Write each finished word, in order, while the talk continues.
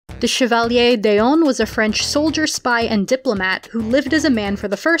The Chevalier d'Eon was a French soldier, spy, and diplomat who lived as a man for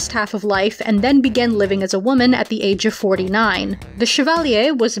the first half of life and then began living as a woman at the age of 49. The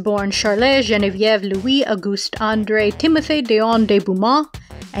Chevalier was born Charles Geneviève Louis Auguste André Timothée d'Eon de Beaumont,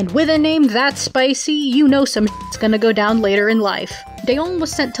 and with a name that spicy, you know some shit's gonna go down later in life. d'Eon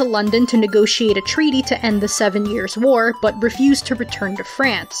was sent to London to negotiate a treaty to end the 7 Years' War, but refused to return to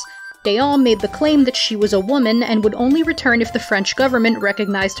France. d'Eon made the claim that she was a woman and would only return if the French government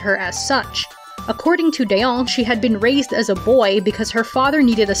recognized her as such. According to d'Eon, she had been raised as a boy because her father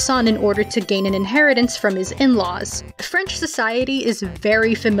needed a son in order to gain an inheritance from his in-laws. French society is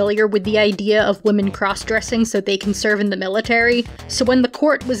very familiar with the idea of women cross-dressing so they can serve in the military, so when the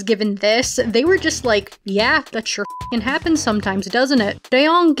court was given this, they were just like, yeah, that sure f***ing happens sometimes, doesn't it?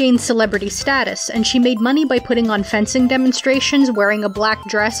 d'Eon gained celebrity status, and she made money by putting on fencing demonstrations wearing a black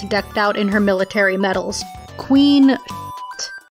dress decked out in her military medals. Queen